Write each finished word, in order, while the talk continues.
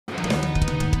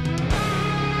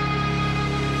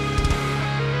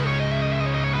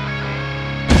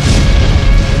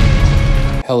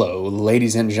Hello,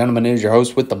 ladies and gentlemen, it is your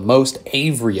host with the most,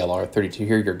 Avery LR32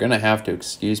 here. You're going to have to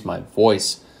excuse my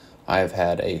voice. I have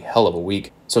had a hell of a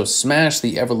week. So smash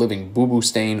the ever-living boo-boo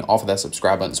stain off of that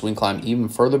subscribe button so we can climb even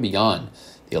further beyond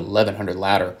the 1100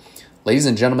 ladder. Ladies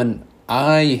and gentlemen,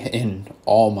 I, in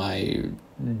all my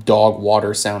dog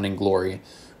water sounding glory,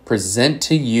 present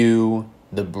to you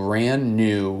the brand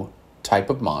new type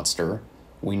of monster.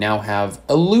 We now have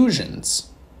illusions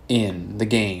in the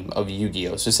game of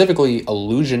Yu-Gi-Oh! Specifically,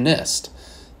 Illusionist.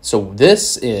 So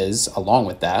this is, along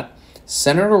with that,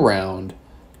 centered around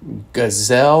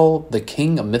Gazelle, the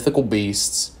king of mythical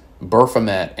beasts,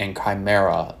 Baphomet, and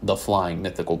Chimera, the flying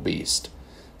mythical beast.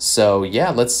 So yeah,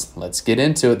 let's get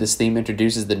into it. This theme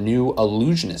introduces the new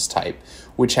Illusionist type,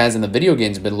 which has in the video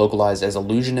games been localized as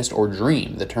Illusionist or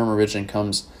Dream. The term originally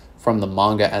comes from the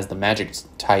manga as the magic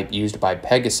type used by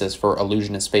Pegasus for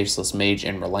Illusionist, Faceless Mage,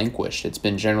 and Relinquished. It's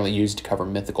been generally used to cover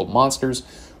mythical monsters,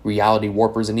 reality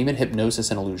warpers, and even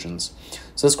hypnosis and illusions.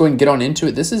 So let's go ahead and get on into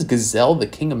it. This is Gazelle, the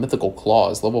king of mythical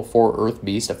claws, level 4 Earth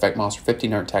Beast, effect monster,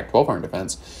 1500 attack, 1200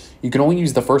 defense. You can only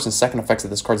use the first and second effects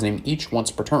of this card's name each once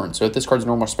per turn. So if this card's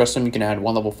normal specimen, you can add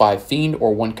 1 level 5 Fiend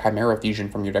or 1 Chimera fusion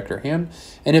from your deck to your hand.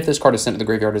 And if this card is sent to the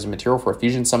graveyard as a material for a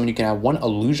fusion summon, you can add 1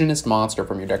 Illusionist monster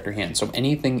from your deck to your hand. So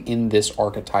anything in this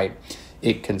archetype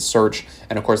it can search.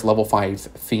 And of course, level 5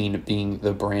 Fiend being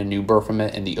the brand new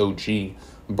Baphomet and the OG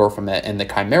Baphomet. And the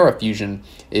Chimera fusion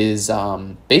is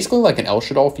basically like an El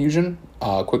Shaddai fusion,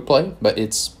 quick play, but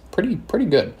it's pretty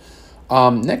good.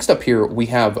 Next up here, we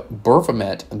have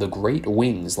Baphomet, the Great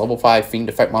Wings, level 5 Fiend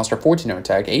effect monster, 1400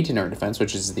 attack, 1800 defense,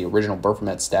 which is the original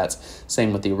Baphomet stats.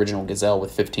 Same with the original Gazelle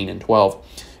with 15 and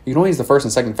 12. You can only use the first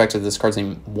and second effects of this card's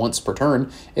name once per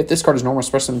turn. If this card is normal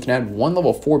specimen, you can add 1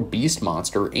 level 4 Beast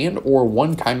monster and or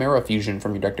 1 Chimera fusion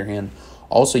from your deck to your hand.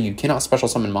 Also, you cannot special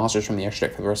summon monsters from the extra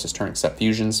deck for the rest of this turn except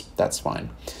fusions. That's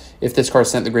fine. If this card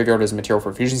is sent to the graveyard as a material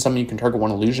for fusion summon, you can target 1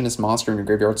 Illusionist monster in your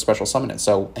graveyard special summon it.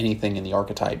 So anything in the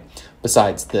archetype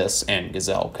besides this and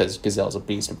Gazelle, because Gazelle is a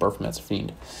beast and Baphomet's a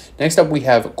fiend. Next up, we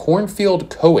have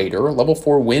Cornfield Coator, level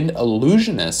 4 Wind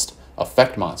Illusionist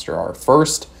effect monster, our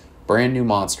first brand new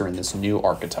monster in this new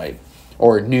archetype,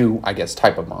 or new, I guess,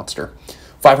 type of monster.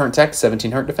 500 attack,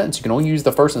 1700 defense. You can only use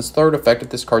the first and third effect of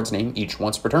this card's name each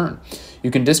once per turn. You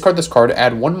can discard this card,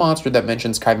 add 1 monster that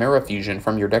mentions Chimera fusion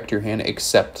from your deck to your hand,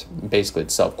 except basically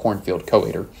itself, Cornfield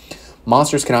Coator.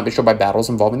 Monsters cannot be shown by battles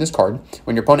involving this card.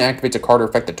 When your opponent activates a card or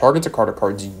effect that targets a card or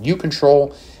cards you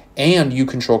control, and you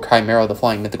control Chimera, the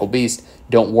flying mythical beast,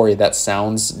 don't worry, that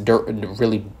sounds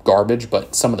really garbage,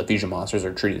 but some of the fusion monsters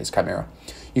are treated as Chimera.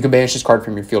 You can banish this card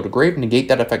from your field to grave, negate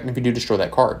that effect, and if you do, destroy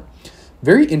that card.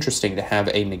 Very interesting to have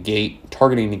a negate,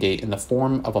 targeting negate in the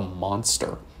form of a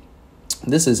monster.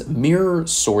 This is Mirror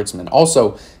Swordsman.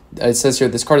 Also, it says here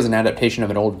this card is an adaptation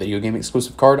of an old video game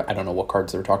exclusive card. I don't know what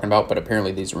cards they're talking about, but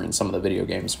apparently these were in some of the video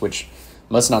games, which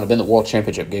must not have been the World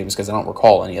Championship games because I don't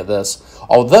recall any of this.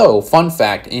 Although, fun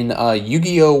fact, in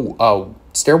Yu-Gi-Oh!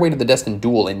 Stairway to the Destined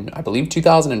Duel in, I believe,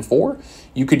 2004,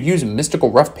 you could use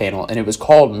Mystical Rough Panel, and it was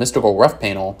called Mystical Rough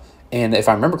Panel. And if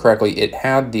I remember correctly, it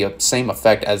had the same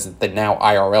effect as the now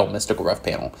IRL Mystical Rough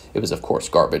Panel. It was, of course,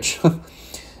 garbage.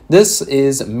 This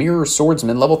is Mirror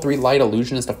Swordsman, level 3 Light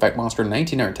Illusionist effect monster,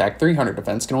 1900 attack, 300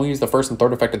 defense. Can only use the first and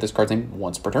third effect of this card's name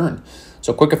once per turn.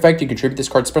 So quick effect, you contribute this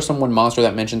card special summon 1 monster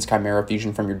that mentions Chimera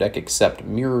fusion from your deck except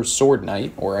Mirror Sword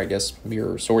Knight, or I guess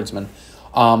Mirror Swordsman.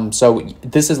 So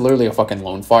this is literally a fucking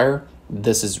lone fire.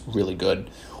 This is really good.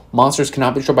 Monsters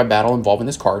cannot be destroyed by battle involving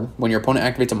this card. When your opponent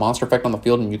activates a monster effect on the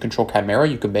field and you control Chimera,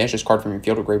 you can banish this card from your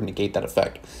field or grave and negate that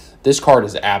effect. This card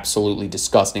is absolutely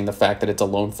disgusting, the fact that it's a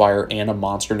lone fire and a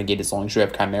monster negate as long as you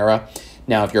have Chimera.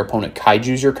 Now, if your opponent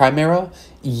kaiju's your Chimera,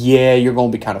 yeah, you're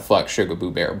going to be kind of fucked, Sugar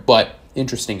Boo Bear, but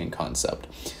interesting in concept.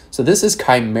 So this is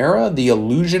Chimera, the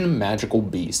Illusion Magical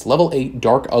Beast, level 8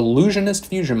 Dark Illusionist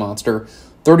Fusion Monster,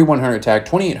 3100 attack,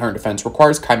 2800 defense,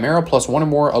 requires Chimera plus 1 or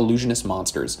more Illusionist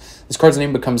monsters. This card's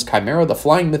name becomes Chimera, the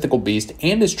Flying Mythical Beast,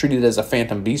 and is treated as a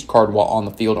Phantom Beast card while on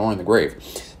the field or in the grave.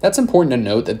 That's important to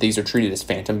note that these are treated as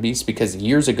Phantom Beasts because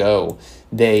years ago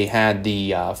they had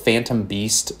the Phantom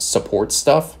Beast support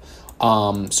stuff.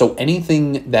 So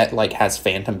anything that like has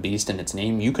Phantom Beast in its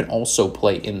name, you can also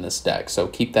play in this deck, so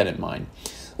keep that in mind.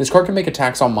 This card can make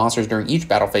attacks on monsters during each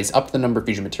battle phase up to the number of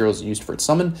fusion materials used for its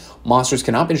summon. Monsters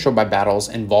cannot be destroyed by battles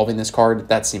involving this card.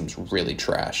 That seems really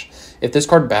trash. If this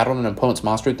card battled an opponent's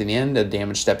monster at the end of the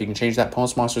damage step, you can change that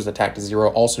opponent's monster's attack to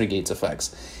 0, also negates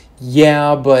effects.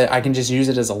 Yeah, but I can just use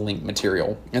it as a link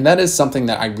material. And that is something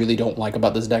that I really don't like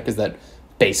about this deck, is that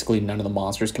basically none of the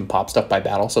monsters can pop stuff by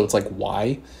battle, so it's like,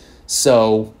 why?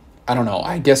 So I don't know.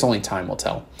 I guess only time will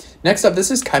tell. Next up, this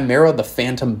is Chimera the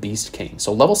Phantom Beast King.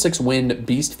 So level 6 wind,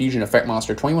 beast fusion effect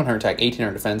monster, 2100 attack,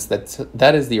 1800 defense.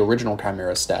 That is the original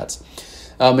Chimera stats.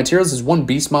 Materials is 1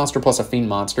 beast monster plus a fiend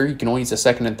monster. You can only use the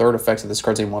second and third effects of this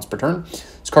card's name once per turn.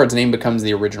 This card's name becomes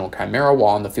the original Chimera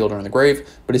while on the field or in the grave,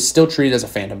 but is still treated as a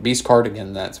Phantom Beast card.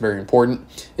 Again, that's very important.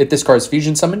 If this card is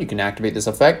fusion summoned, you can activate this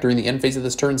effect. During the end phase of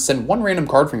this turn, send 1 random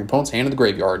card from your opponent's hand to the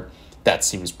graveyard. That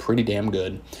seems pretty damn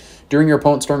good. During your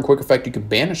opponent's turn quick effect, you can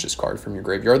banish this card from your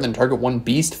graveyard, then target 1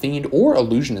 beast, fiend, or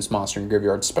illusionist monster in your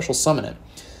graveyard, special summon it.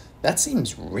 That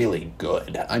seems really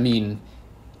good. I mean,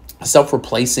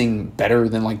 self-replacing better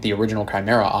than like the original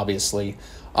Chimera, obviously.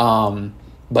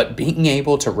 But being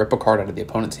able to rip a card out of the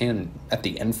opponent's hand at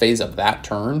the end phase of that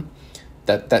turn,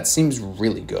 that seems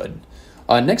really good.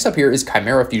 Next up here is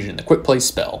Chimera Fusion, the quick play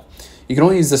spell. You can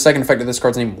only use the second effect of this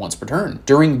card's name once per turn.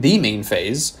 During the main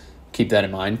phase, keep that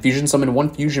in mind, fusion summon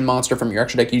 1 fusion monster from your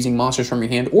extra deck using monsters from your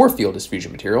hand or field as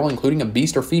fusion material, including a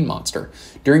beast or fiend monster.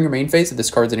 During your main phase, if this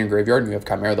card's in your graveyard and you have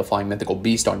Chimera the Flying Mythical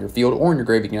Beast on your field or in your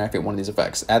grave, you can activate one of these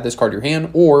effects. Add this card to your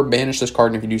hand or banish this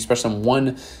card, and if you do, special summon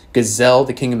 1 Gazelle,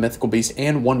 the King of Mythical Beasts,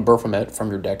 and 1 Baphomet from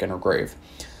your deck and or grave.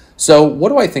 So what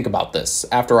do I think about this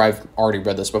after I've already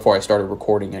read this before I started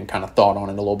recording and kind of thought on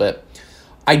it a little bit?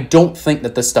 I don't think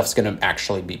that this stuff's going to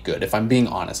actually be good, if I'm being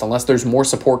honest, unless there's more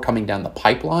support coming down the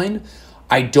pipeline.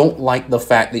 I don't like the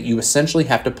fact that you essentially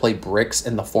have to play bricks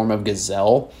in the form of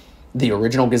Gazelle, the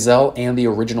original Gazelle, and the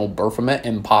original Baphomet,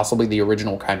 and possibly the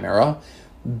original Chimera,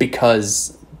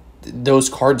 because those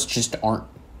cards just aren't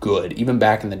good. Even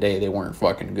back in the day, they weren't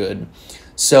fucking good.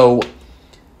 So,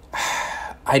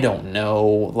 I don't know,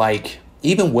 like,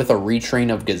 even with a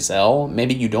retrain of Gazelle,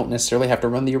 maybe you don't necessarily have to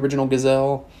run the original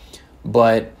Gazelle,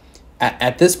 but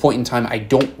at this point in time, I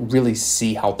don't really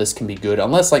see how this can be good,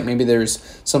 unless like maybe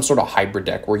there's some sort of hybrid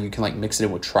deck where you can like mix it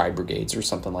in with Tri-Brigades or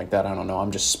something like that. I don't know. I'm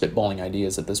just spitballing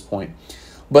ideas at this point.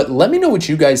 But let me know what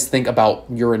you guys think about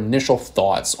your initial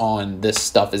thoughts on this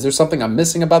stuff. Is there something I'm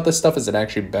missing about this stuff? Is it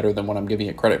actually better than what I'm giving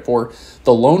it credit for?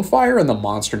 The Lone Fire and the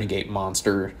Monster Negate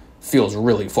monster feels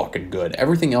really fucking good.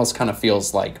 Everything else kind of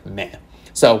feels like meh.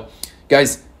 So,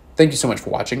 guys, thank you so much for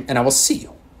watching, and I will see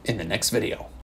you in the next video.